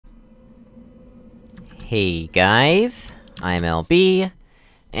Hey guys, I'm LB,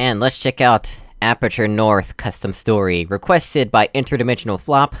 and let's check out Aperture North Custom Story, requested by Interdimensional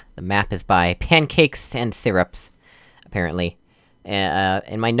Flop. The map is by Pancakesandsyrup, apparently.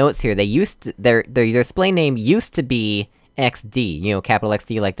 In my notes here, their display name used to be XD, you know, capital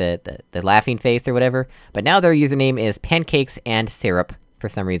XD, like the laughing face or whatever, but now their username is Pancakesandsyrup, for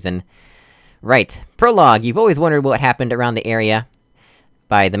some reason. Right, prologue, you've always wondered what happened around the area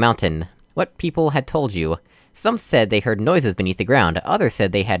by the mountain. What people had told you. Some said they heard noises beneath the ground, others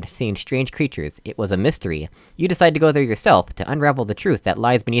said they had seen strange creatures. It was a mystery. You decide to go there yourself, to unravel the truth that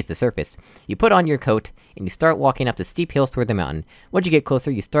lies beneath the surface. You put on your coat, and you start walking up the steep hills toward the mountain. Once you get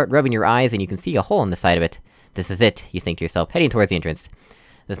closer, you start rubbing your eyes, and you can see a hole in the side of it. This is it, you think to yourself, heading towards the entrance.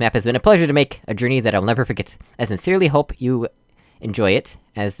 This map has been a pleasure to make, a journey that I'll never forget. I sincerely hope you enjoy it,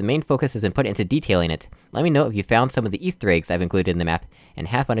 as the main focus has been put into detailing it. Let me know if you found some of the Easter eggs I've included in the map, and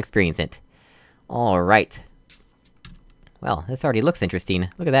have fun experiencing it. Alright. Well, this already looks interesting.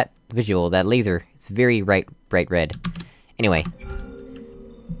 Look at that visual, that laser. It's very bright red. Anyway.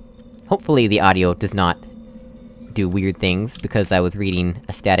 Hopefully the audio does not do weird things, because I was reading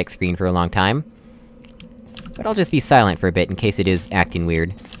a static screen for a long time. But I'll just be silent for a bit, in case it is acting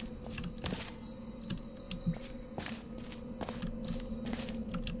weird.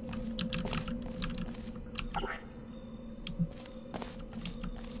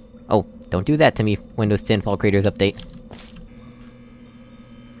 Oh, don't do that to me, Windows 10 Fall Creators Update.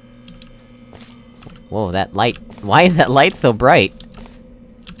 Whoa, that light— why is that light so bright?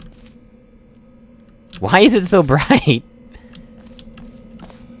 Why is it so bright?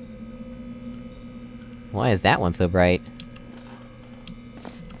 Why is that one so bright?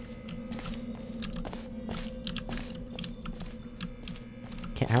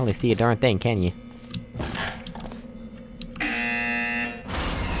 Can't hardly see a darn thing, can you?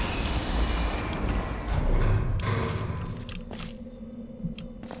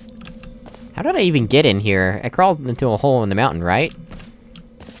 How did I even get in here? I crawled into a hole in the mountain, right?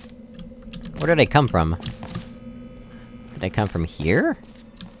 Where did I come from? Did I come from here?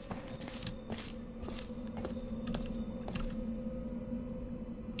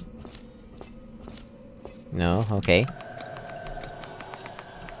 No, okay.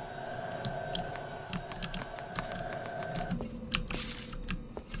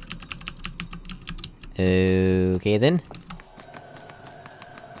 Okay then.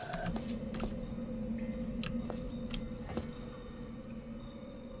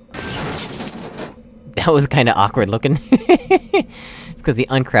 That was kinda awkward looking. It's cause the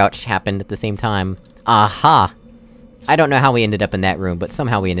uncrouch happened at the same time. Aha! I don't know how we ended up in that room, but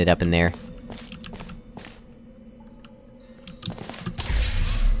somehow we ended up in there.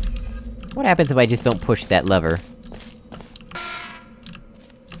 What happens if I just don't push that lever?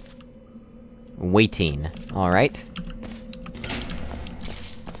 Waiting. Alright.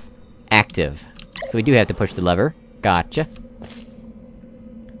 Active. So we do have to push the lever. Gotcha.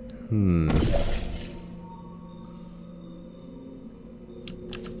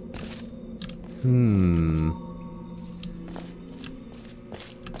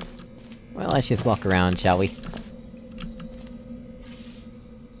 Well, let's just walk around, shall we?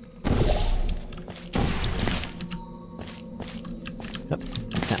 Oops,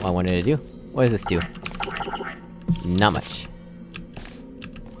 that's not what I wanted to do. What does this do? Not much.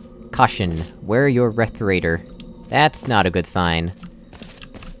 Caution, wear your respirator. That's not a good sign.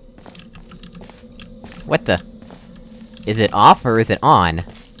 What the? Is it off, or is it on?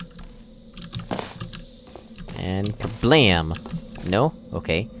 And kablam! No?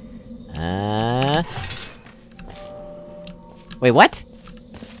 Okay. Wait, what?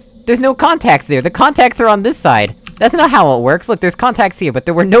 There's no contacts there! The contacts are on this side! That's not how it works! Look, there's contacts here, but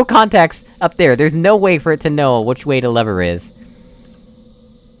there were no contacts up there! There's no way for it to know which way the lever is.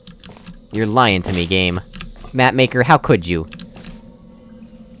 You're lying to me, game. Map maker, how could you?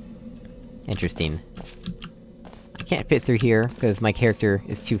 Interesting. I can't fit through here, because my character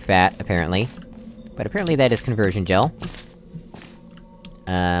is too fat, apparently. But apparently that is conversion gel.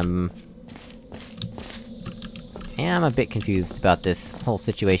 Yeah, I'm a bit confused about this whole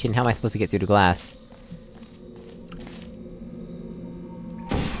situation. How am I supposed to get through the glass?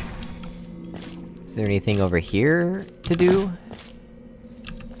 Is there anything over here to do?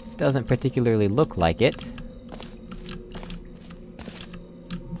 Doesn't particularly look like it.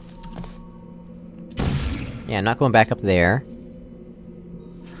 Yeah, I'm not going back up there.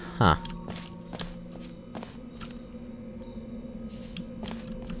 Huh.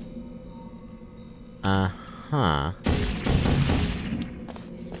 Uh-huh. I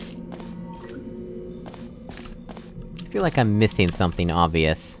feel like I'm missing something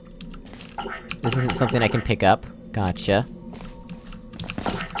obvious. This isn't something I can pick up. Gotcha.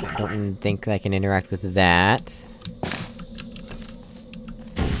 I don't think I can interact with that.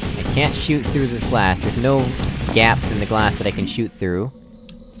 I can't shoot through this glass. There's no gaps in the glass that I can shoot through.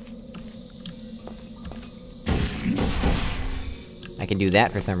 I can do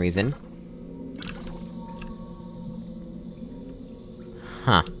that for some reason.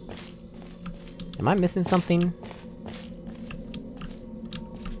 Huh. Am I missing something?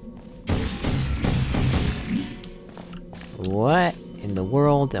 What in the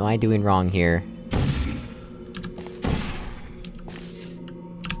world am I doing wrong here?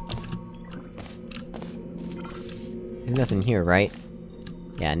 There's nothing here, right?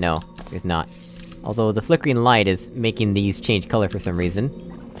 Yeah, no, there's not. Although the flickering light is making these change color for some reason.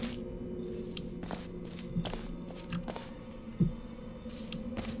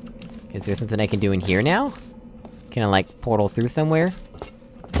 Is there something I can do in here now? Can I, like, portal through somewhere?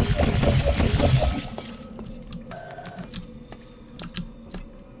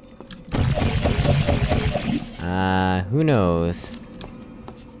 Who knows?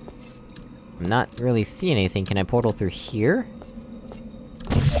 I'm not really seeing anything. Can I portal through here?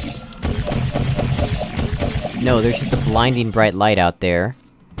 No, there's just a blinding bright light out there.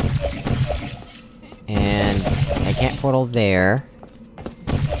 And... I can't portal there.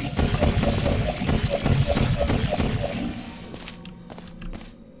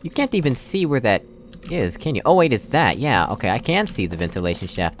 You can't even see where that is, can you? Oh wait, it's that, yeah, okay, I can see the ventilation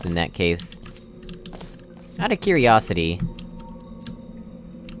shaft in that case. Out of curiosity...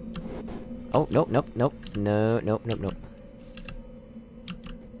 Oh, nope, nope, nope, nope, nope, nope, nope.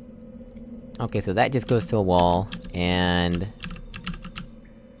 Okay, so that just goes to a wall, and...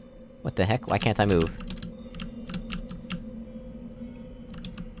 What the heck? Why can't I move?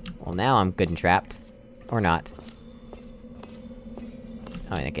 Well, now I'm good and trapped. Or not.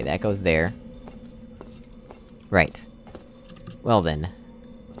 Oh, okay, that goes there. Right. Well then.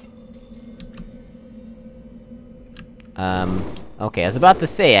 Okay, I was about to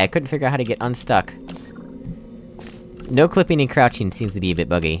say, I couldn't figure out how to get unstuck. No clipping and crouching seems to be a bit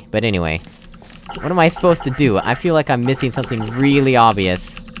buggy, but anyway. What am I supposed to do? I feel like I'm missing something really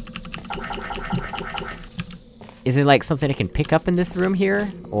obvious. Is it like something I can pick up in this room here?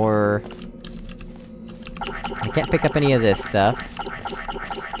 Or... I can't pick up any of this stuff.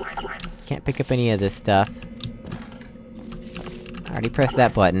 Can't pick up any of this stuff. I already pressed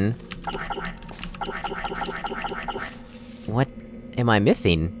that button. What am I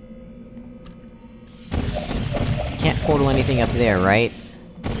missing? Can't portal anything up there, right?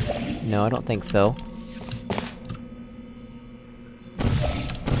 No, I don't think so.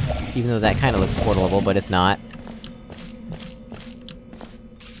 Even though that kinda looks portalable, but it's not.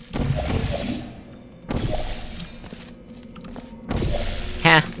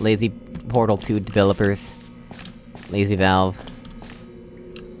 Ha! Lazy Portal 2 developers. Lazy Valve.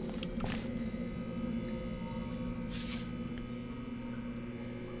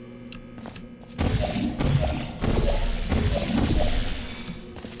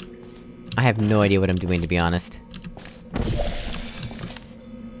 I have no idea what I'm doing, to be honest.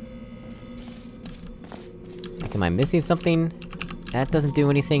 Like, am I missing something? That doesn't do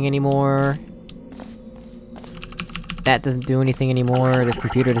anything anymore. That doesn't do anything anymore, this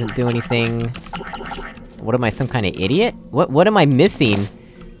computer doesn't do anything. What am I, some kind of idiot? What am I missing?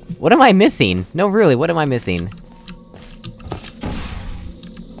 What am I missing? No, really, what am I missing?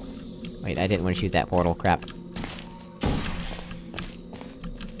 Wait, I didn't want to shoot that portal, crap.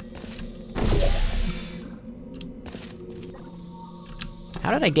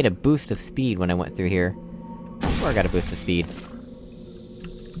 How did I get a boost of speed when I went through here? I swear I got a boost of speed.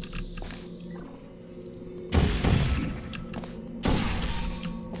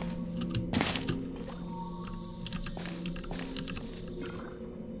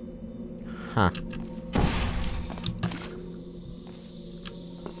 Huh.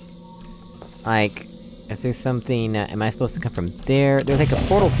 Like... Is there something, am I supposed to come from there? There's like a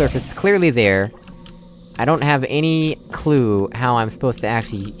portal surface clearly there. I don't have any clue how I'm supposed to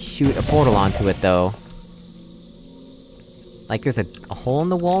actually shoot a portal onto it, though. Like, there's a hole in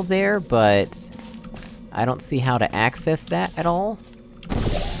the wall there, but... I don't see how to access that at all.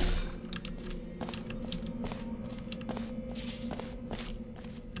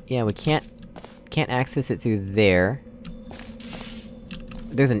 Yeah, we can't access it through there.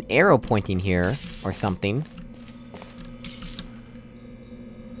 There's an arrow pointing here, or something.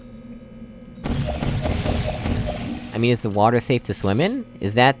 I mean, is the water safe to swim in?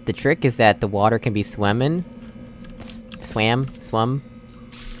 Is that the trick? Is that the water can be swum in? Swum?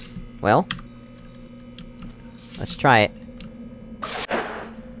 Well... Let's try it.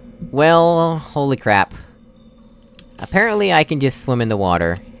 Well, holy crap. Apparently I can just swim in the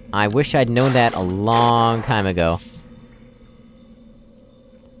water. I wish I'd known that a long time ago.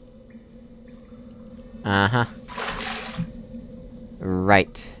 Uh-huh.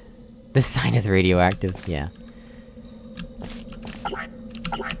 Right. This sign is radioactive, yeah.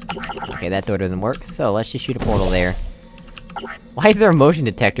 Okay, that door doesn't work, so let's just shoot a portal there. Why is there a motion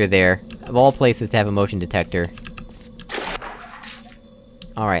detector there? Of all places to have a motion detector.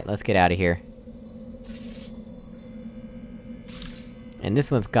 Alright, let's get out of here. And this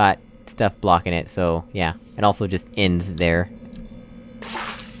one's got stuff blocking it, so yeah. It also just ends there.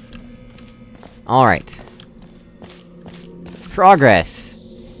 Alright. Progress!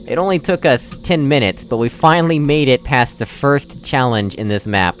 It only took us 10 minutes, but we finally made it past the first challenge in this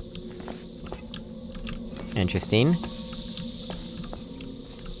map. Interesting.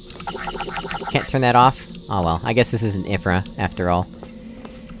 Can't turn that off? Oh well, I guess this isn't infra, after all.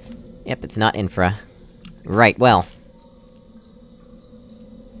 Yep, it's not infra. Right, well.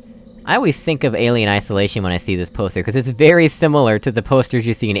 I always think of Alien Isolation when I see this poster, cause it's very similar to the posters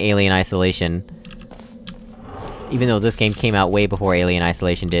you see in Alien Isolation. Even though this game came out way before Alien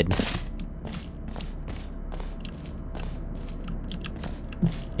Isolation did.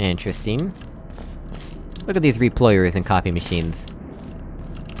 Interesting. Look at these reployers and copy machines.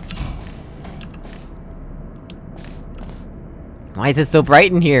 Why is it so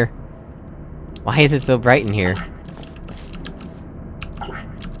bright in here? Why is it so bright in here?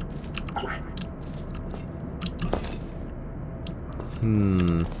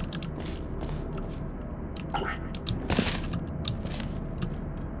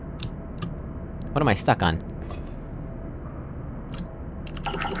 What am I stuck on?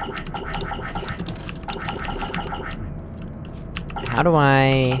 How do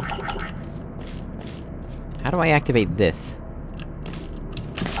I activate this?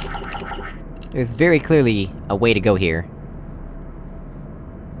 There's very clearly a way to go here.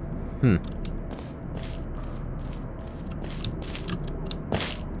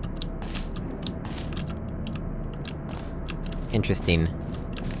 Interesting.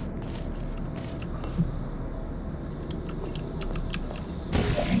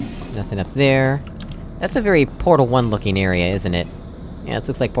 Nothing up there. That's a very Portal 1 looking area, isn't it? Yeah, this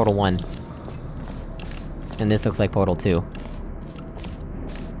looks like Portal 1. And this looks like Portal 2.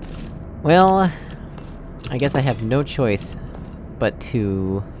 Well... I guess I have no choice but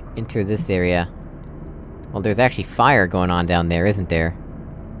to enter this area. Well, there's actually fire going on down there, isn't there?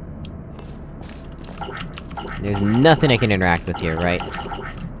 There's nothing I can interact with here, right?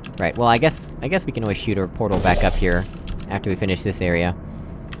 Right, well I guess we can always shoot a portal back up here, after we finish this area.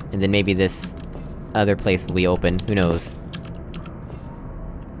 And then maybe this other place will be open, who knows?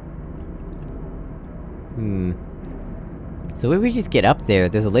 So if we just get up there,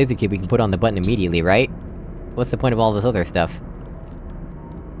 there's a laser cube we can put on the button immediately, right? What's the point of all this other stuff?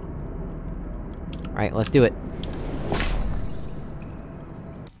 Alright, let's do it.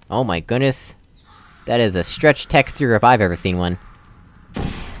 Oh my goodness. That is a stretch texture if I've ever seen one.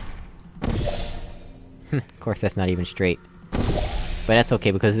 Of course that's not even straight. But that's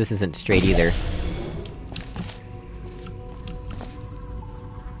okay, because this isn't straight either.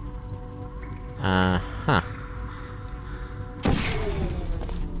 Huh.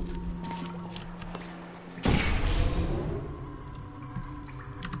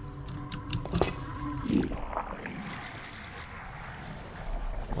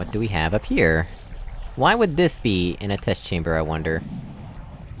 What do we have up here? Why would this be in a test chamber, I wonder?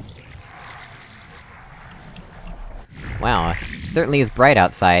 Wow, it certainly is bright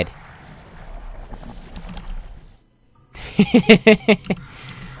outside.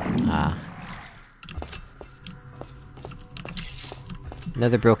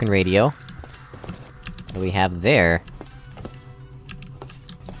 Another broken radio. What do we have there?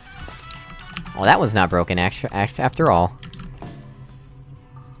 Oh, that one's not broken, after all.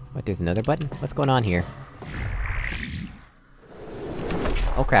 What, there's another button? What's going on here?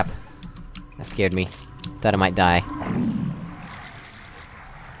 Oh crap. That scared me. Thought I might die.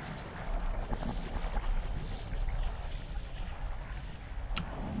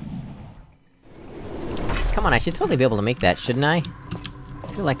 Come on, I should totally be able to make that, shouldn't I?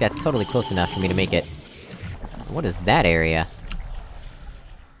 I feel like that's totally close enough for me to make it. What is that area?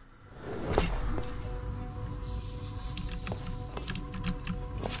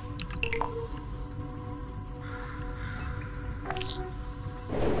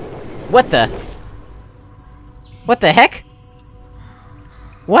 What the? What the heck?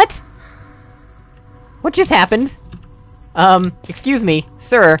 What? What just happened? Excuse me,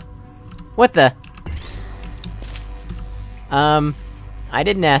 sir. What the? I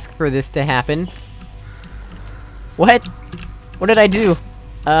didn't ask for this to happen. What? What did I do?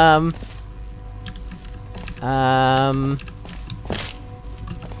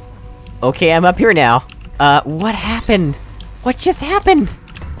 Okay, I'm up here now. What happened? What just happened?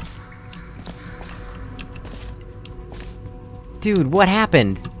 Dude, what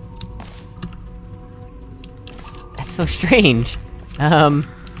happened? That's so strange. Well,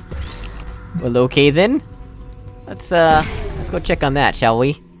 okay then. Let's go check on that, shall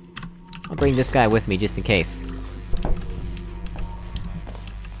we? I'll bring this guy with me, just in case.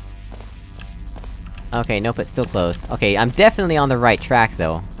 Okay, nope, it's still closed. Okay, I'm definitely on the right track,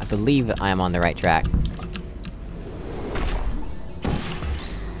 though. I believe I am on the right track.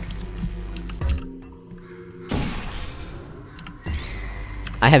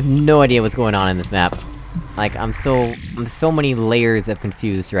 I have no idea what's going on in this map. Like, I'm so many layers of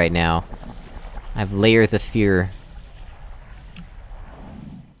confused right now. I have layers of fear.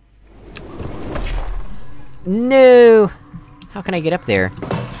 No! How can I get up there?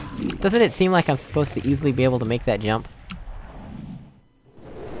 Doesn't it seem like I'm supposed to easily be able to make that jump?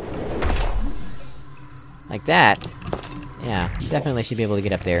 Like that? Yeah, definitely should be able to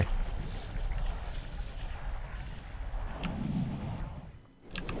get up there.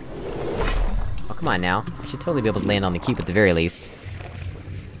 Oh, come on now. I should totally be able to land on the cube at the very least.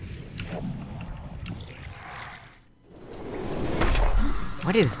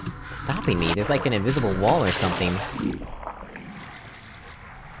 What is stopping me? There's like an invisible wall or something.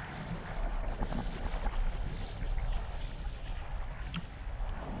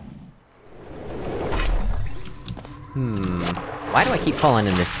 Why do I keep falling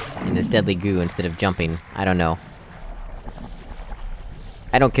in this deadly goo instead of jumping? I don't know.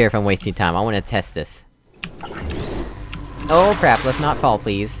 I don't care if I'm wasting time, I wanna test this. Oh crap, let's not fall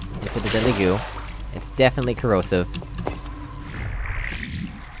please, into the deadly goo. It's definitely corrosive.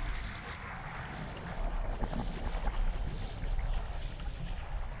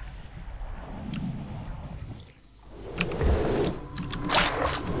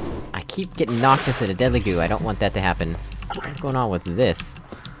 I keep getting knocked into the deadly goo, I don't want that to happen. What's going on with this?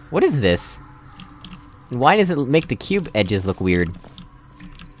 What is this? And why does it make the cube edges look weird?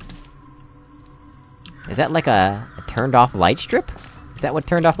 Is that like a turned off light strip? Is that what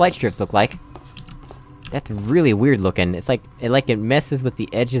turned off light strips look like? That's really weird looking, it's like it messes with the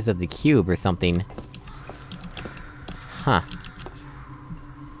edges of the cube or something. Huh.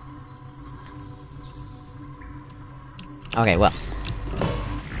 Okay, well.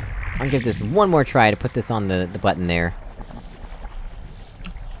 I'll give this one more try to put this on the button there.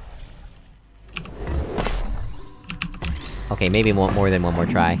 Okay, maybe more than one more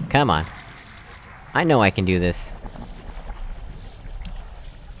try. Come on. I know I can do this.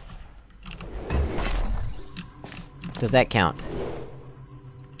 Does that count?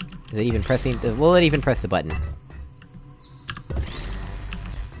 Is it even pressing- will it even press the button?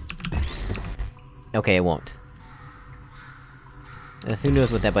 Okay, it won't. Who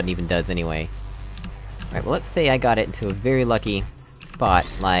knows what that button even does, anyway. Alright, well let's say I got it into a very lucky spot,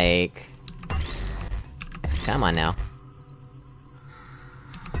 like... Come on now.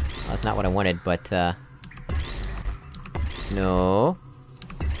 Well, that's not what I wanted, but, no.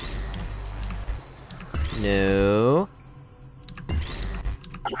 No.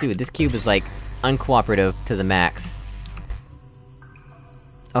 Dude, this cube is, like, uncooperative to the max.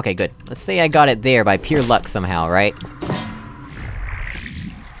 Okay, good. Let's say I got it there by pure luck somehow, right?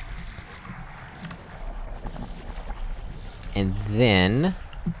 And then...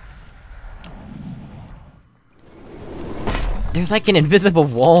 There's like an invisible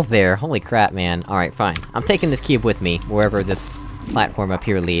wall there, holy crap, man. Alright, fine. I'm taking this cube with me, wherever this platform up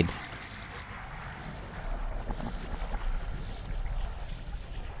here leads.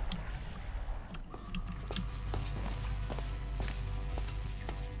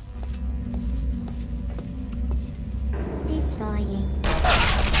 Deploying.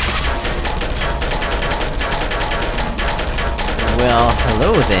 Well,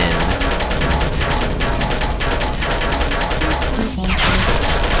 hello then.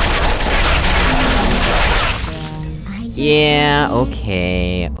 Yeah,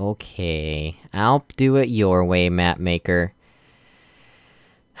 okay, okay. I'll do it your way, map maker.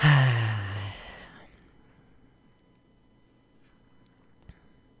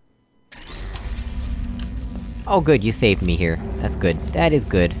 Oh good, you saved me here. That's good. That is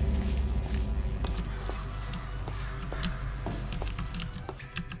good.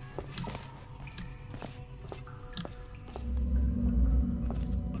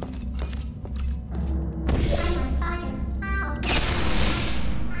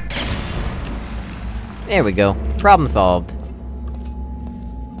 There we go. Problem solved.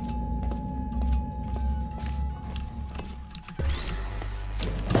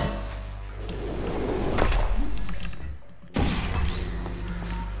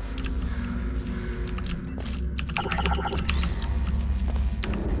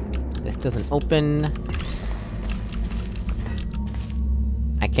 This doesn't open...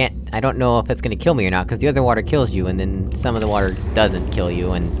 I don't know if it's gonna kill me or not, because the other water kills you, and then some of the water doesn't kill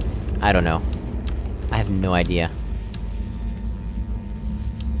you, and... I don't know. I have no idea.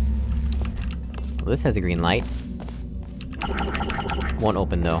 Well, this has a green light. Won't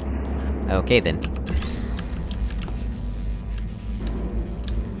open, though. Okay, then.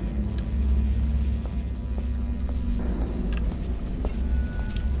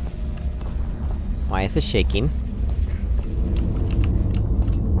 Why is this shaking?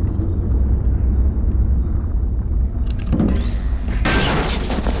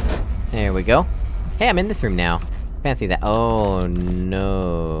 There we go. Hey, I'm in this room now! Fancy that- oh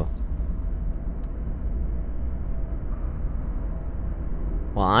no...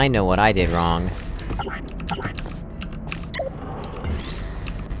 Well, I know what I did wrong.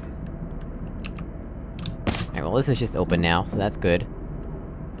 Alright, well this is just open now, so that's good.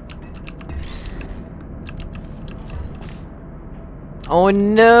 Oh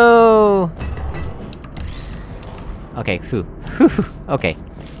no! Okay, phew. Okay.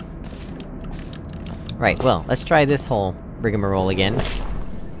 Right, well, let's try this whole rigmarole again.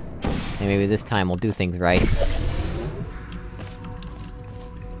 And maybe this time we'll do things right.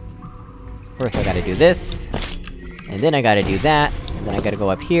 First I gotta do this, and then I gotta do that, and then I gotta go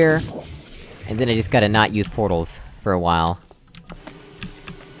up here, and then I just gotta not use portals for a while.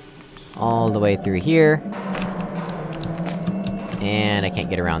 All the way through here. And I can't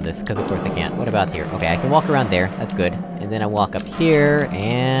get around this, because of course I can't. What about here? Okay, I can walk around there, that's good. And then I walk up here,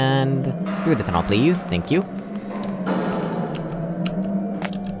 and... through the tunnel, please, thank you.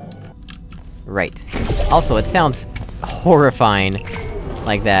 Right. Also, it sounds horrifying,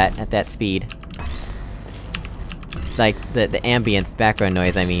 like that, at that speed. Like, the ambience, background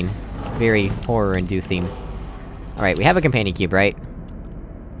noise, I mean. It's very horror-inducing. Alright, we have a companion cube, right?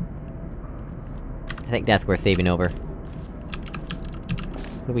 I think that's worth saving over.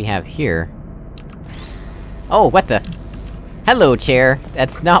 What do we have here? Oh, what the? Hello, chair!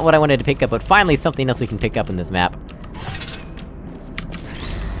 That's not what I wanted to pick up, but finally something else we can pick up in this map.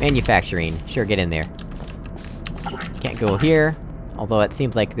 Manufacturing. Sure, get in there. Can't go here. Although it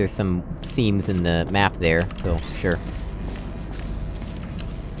seems like there's some seams in the map there, so sure.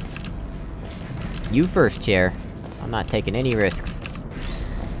 You first, chair. I'm not taking any risks.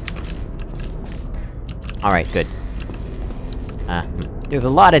 Alright, good. There's a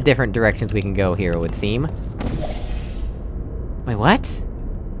lot of different directions we can go here, it would seem. Wait, what?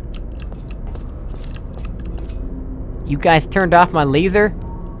 You guys turned off my laser?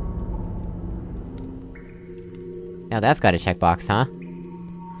 Now that's got a checkbox, huh?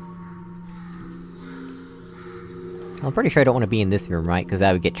 I'm pretty sure I don't want to be in this room, right? Because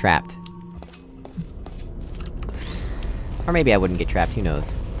I would get trapped. Or maybe I wouldn't get trapped, who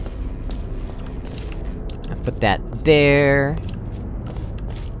knows. Let's put that there...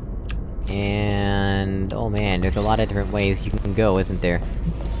 And... oh man, there's a lot of different ways you can go, isn't there?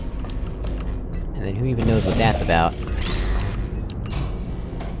 And then who even knows what that's about?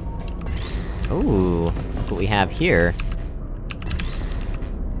 Ooh, look what we have here.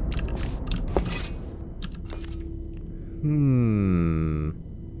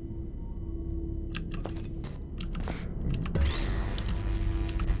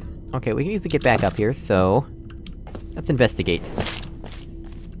 Okay, we can easily get back up here, so... let's investigate.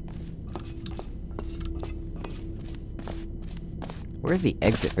 Where's the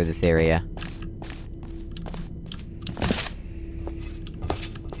exit for this area?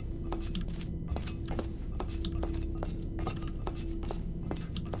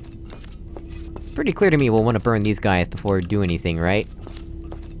 It's pretty clear to me we'll want to burn these guys before we do anything, right?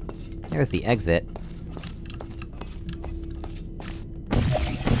 There's the exit.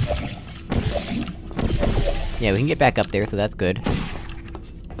 Yeah, we can get back up there, so that's good.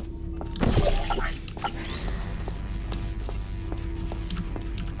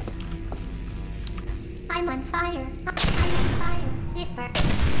 I'm on fire. I'm on fire. It burns.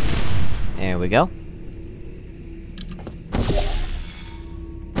 There we go.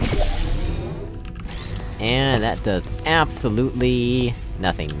 And that does absolutely...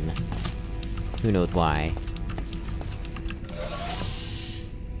 nothing. Who knows why.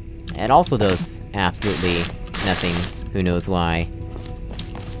 It also does absolutely nothing. Who knows why.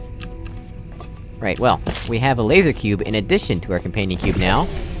 Right, well, we have a laser cube in addition to our companion cube now.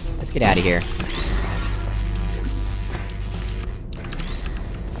 Let's get out of here.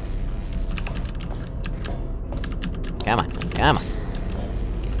 Come on, come on.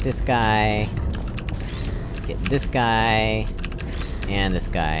 Get this guy... get this guy... and this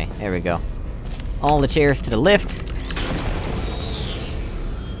guy. There we go. All the chairs to the lift!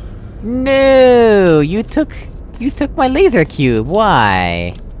 No! You took my laser cube,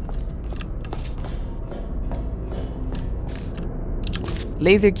 why?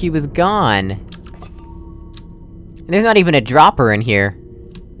 Laser cube is gone! And there's not even a dropper in here!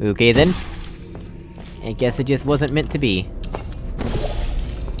 Okay then. I guess it just wasn't meant to be.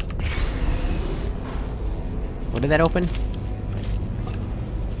 What did that open?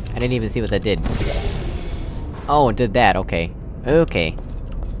 I didn't even see what that did. Oh, it did that, okay. Okay.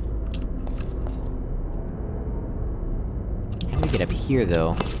 How do we get up here,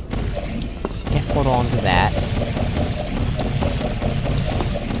 though? Can't hold on to that.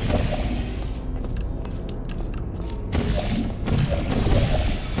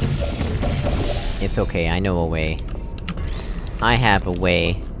 It's okay, I know a way. I have a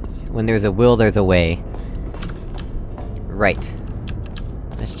way. When there's a will, there's a way. Right.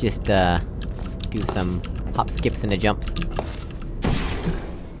 Let's just, do some hop, skips, and a jumps.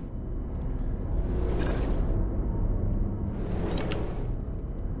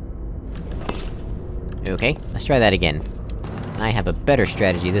 Okay, let's try that again. I have a better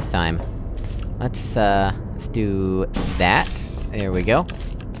strategy this time. Let's do that. There we go.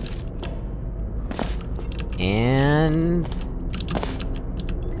 And...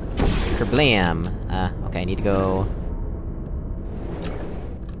 Kerblam! Okay, I need to go...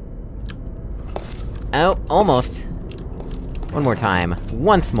 Oh, almost! One more time.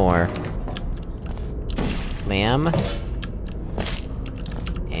 Once more! Blam.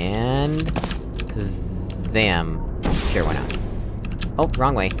 And... Zam. Sure, why not? Oh,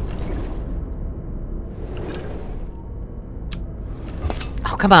 wrong way.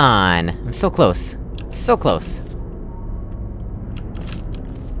 Oh, come on! I'm so close. So close!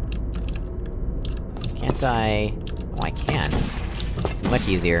 Can't I... Oh, I can. It's much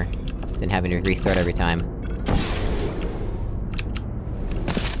easier than having to restart every time.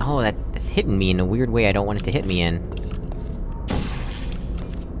 Oh, that's hitting me in a weird way I don't want it to hit me in.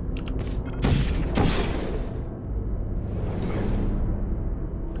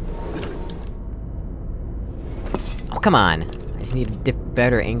 Oh, come on! I just need a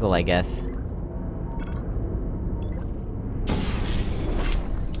better angle, I guess.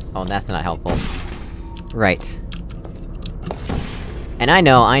 Oh, that's not helpful. Right. And I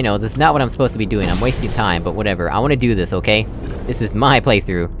know, this is not what I'm supposed to be doing, I'm wasting time, but whatever, I wanna do this, okay? This is my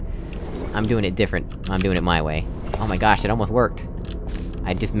playthrough. I'm doing it different. I'm doing it my way. Oh my gosh, it almost worked.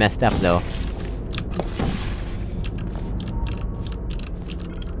 I just messed up, though.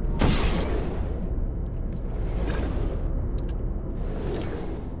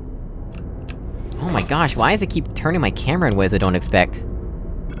 Oh my gosh, why does it keep turning my camera in ways I don't expect?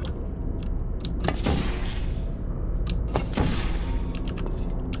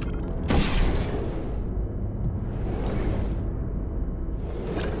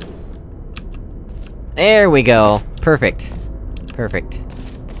 There we go! Perfect. Perfect.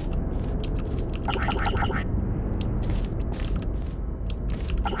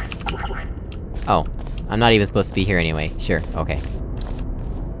 Oh. I'm not even supposed to be here anyway. Sure, okay.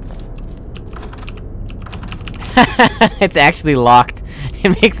 It's actually locked.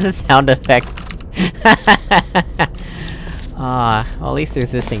 It makes a sound effect. Well, at least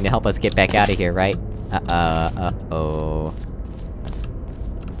there's this thing to help us get back out of here, right? Uh-oh.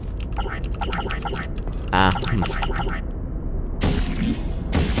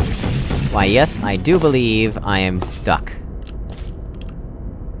 Why, yes, I do believe I am stuck.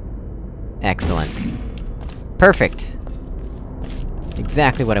 Excellent. Perfect!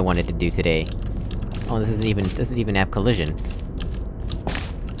 Exactly what I wanted to do today. Oh, this doesn't even have collision.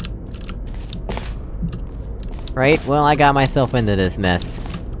 Right, well, I got myself into this mess.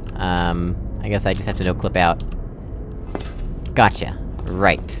 I guess I just have to no-clip out. Gotcha.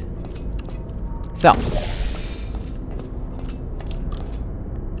 Right. So.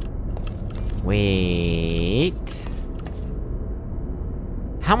 Wait...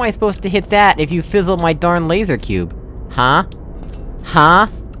 How am I supposed to hit that if you fizzle my darn laser cube? Huh? Huh?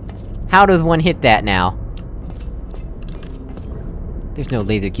 How does one hit that now? There's no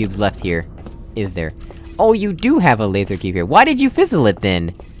laser cubes left here, is there? Oh, you do have a laser cube here. Why did you fizzle it then?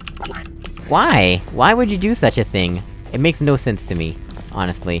 Why? Why would you do such a thing? It makes no sense to me,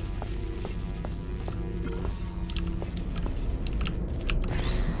 honestly.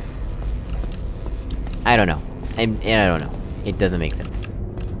 I don't know. I don't know. It doesn't make sense.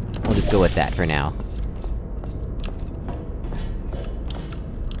 We'll just go with that for now.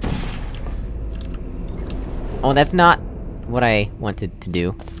 Oh, that's not what I wanted to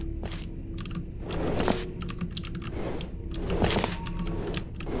do.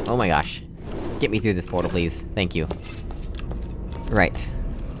 Oh my gosh. Get me through this portal, please. Thank you. Right.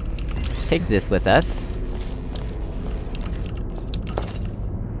 take this with us.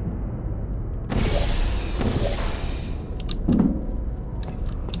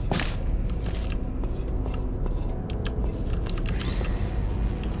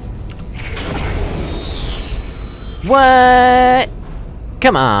 What?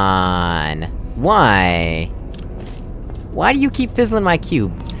 Come on! Why? Why do you keep fizzling my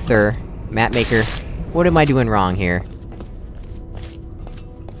cube, sir? Map maker? What am I doing wrong here?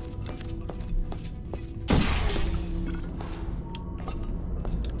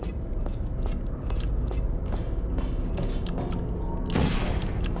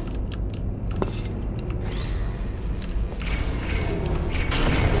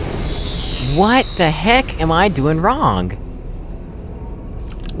 What the heck am I doing wrong?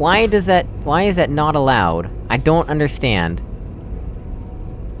 Why is that not allowed? I don't understand.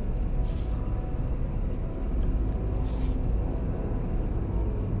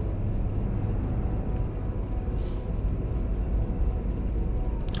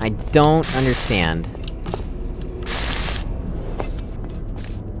 I don't understand.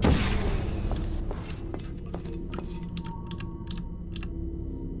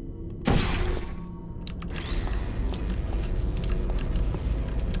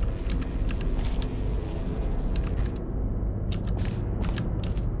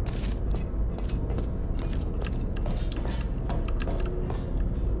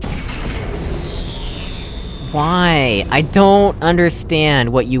 Why? I don't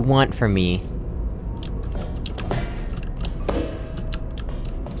understand what you want from me.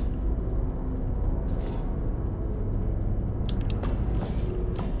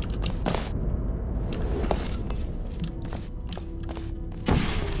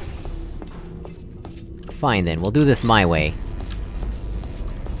 Fine then, we'll do this my way.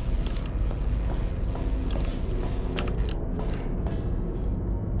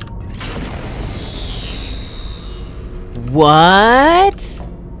 What?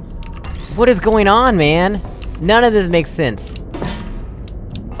 What is going on, man? None of this makes sense.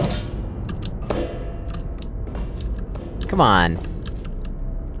 Come on.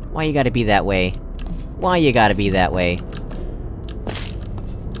 Why you gotta be that way? Why you gotta be that way?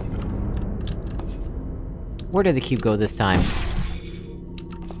 Where did the cube go this time?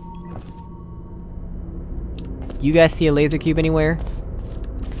 Do you guys see a laser cube anywhere?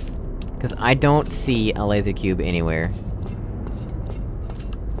 Cause I don't see a laser cube anywhere.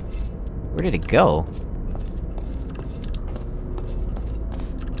 Where did it go?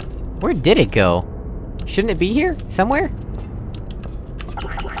 Where did it go? Shouldn't it be here? Somewhere?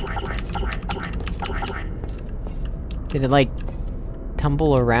 Did it, like,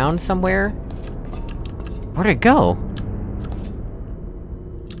 tumble around somewhere? Where'd it go?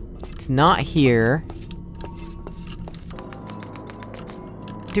 It's not here.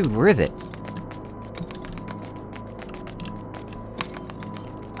 Dude, where is it?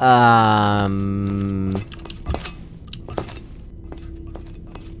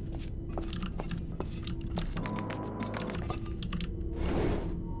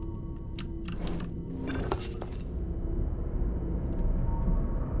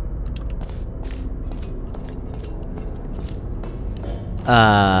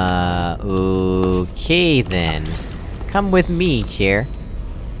 Okay then. Come with me, chair.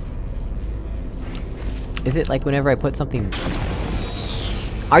 Is it like whenever I put something...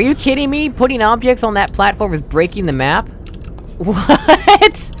 Are you kidding me? Putting objects on that platform is breaking the map?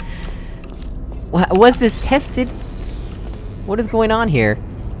 What? Was this tested? What is going on here?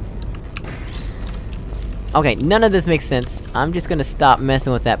 Okay, none of this makes sense. I'm just gonna stop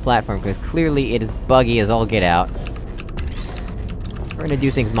messing with that platform, because clearly it is buggy as all get out. We're gonna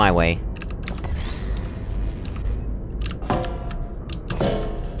do things my way.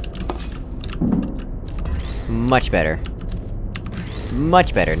 Much better.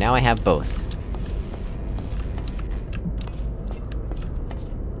 Much better, now I have both.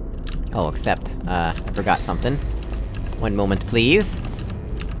 Oh, except, I forgot something. One moment, please.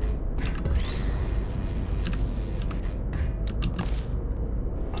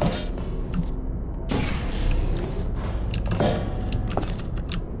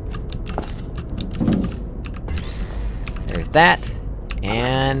 There's that,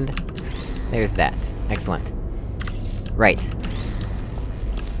 and... there's that. Excellent. Right.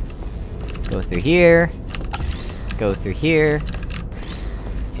 Go through here... go through here...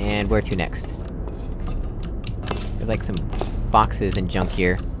 and where to next? There's like some boxes and junk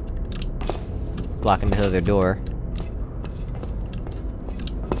here. Blocking the other door.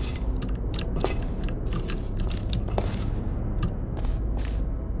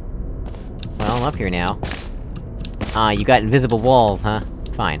 Well, I'm up here now. Ah, you got invisible walls, huh?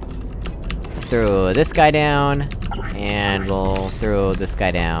 Fine. throw this guy down, and we'll throw this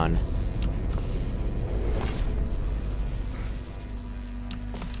guy down.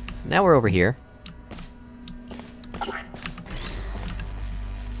 So now we're over here.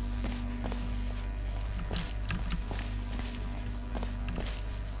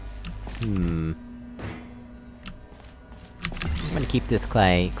 I'm gonna keep this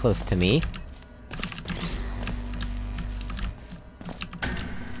guy close to me.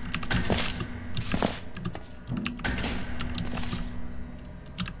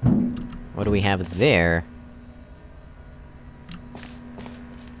 What do we have there?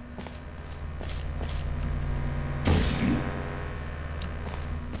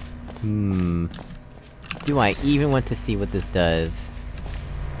 Do I even want to see what this does?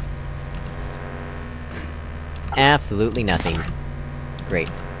 Absolutely nothing. Great.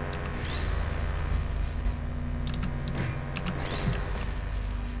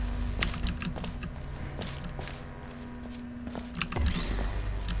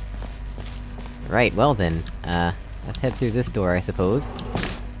 Right, well then, let's head through this door, I suppose.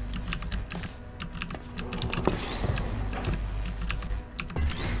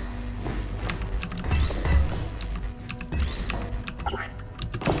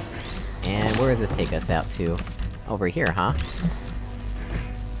 And where does this take us out to? Over here, huh?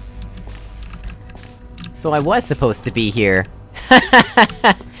 So I was supposed to be here!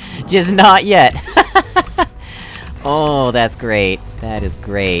 Just not yet! Oh, that's great. That is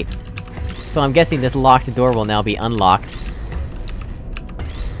great. So I'm guessing this locked door will now be unlocked.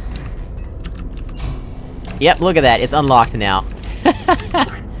 Yep, look at that, it's unlocked now.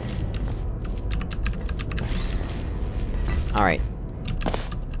 Alright.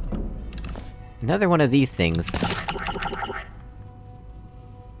 Another one of these things.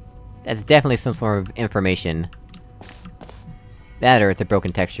 That's definitely some sort of information. That or it's a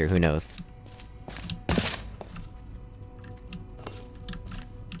broken texture, who knows.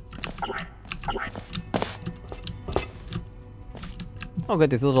 Oh good,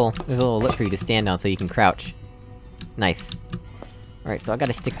 there's a little lip for you to stand on so you can crouch. Nice. Alright, so I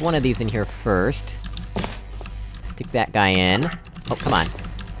gotta stick one of these in here first. Stick that guy in. Oh, come on.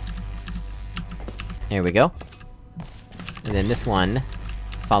 There we go. And then this one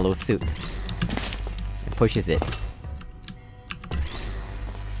follows suit. And pushes it.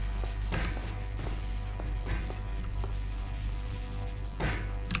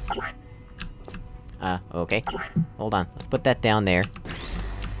 Okay. Hold on, let's put that down there.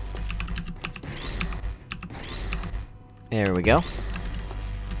 There we go.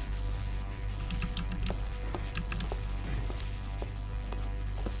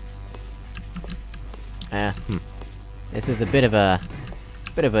 This is a bit of a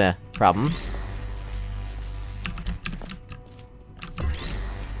problem.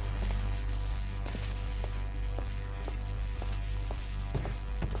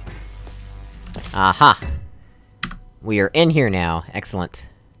 Aha! We are in here now, excellent.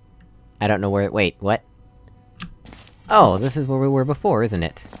 I don't know where- wait, what? Oh, this is where we were before, isn't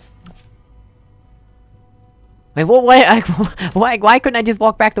it? Wait, what- why couldn't I just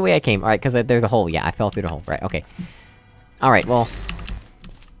walk back the way I came? Alright, cause there's a hole, yeah, I fell through the hole, right, okay. Alright, well...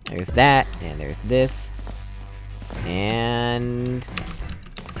 There's that, and there's this... And...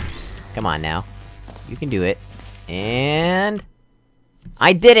 Come on now. You can do it. And...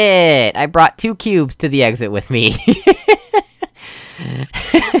 I did it! I brought 2 cubes to the exit with me!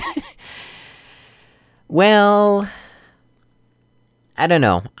 Well... I don't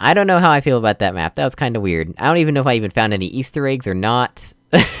know. I don't know how I feel about that map, that was kinda weird. I don't even know if I even found any Easter eggs or not.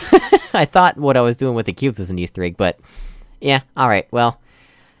 I thought what I was doing with the cubes was an Easter egg, but... Yeah, alright, well...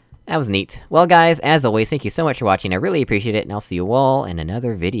 That was neat. Well guys, as always, thank you so much for watching, I really appreciate it, and I'll see you all in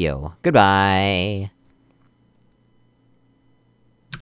another video. Goodbye!